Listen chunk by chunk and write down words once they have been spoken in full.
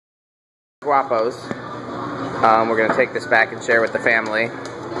Guapos. We're going to take this back and share with the family.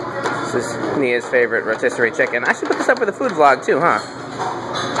 This is Nia's favorite rotisserie chicken. I should put this up with a food vlog too, huh?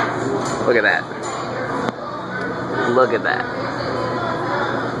 Look at that. Look at that.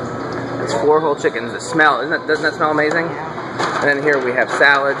 It's 4 whole chickens that smell. Doesn't that smell amazing? And then here we have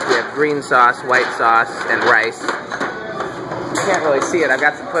salads. We have green sauce, white sauce, and rice. You can't really see it. I've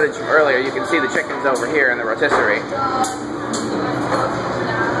got some footage from earlier. You can see the chickens over here in the rotisserie.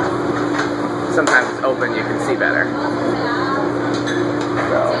 Sometimes it's open, you can see better.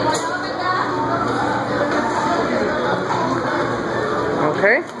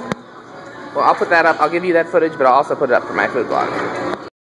 Okay. Well, I'll put that up. I'll give you that footage, but I'll also put it up for my food blog.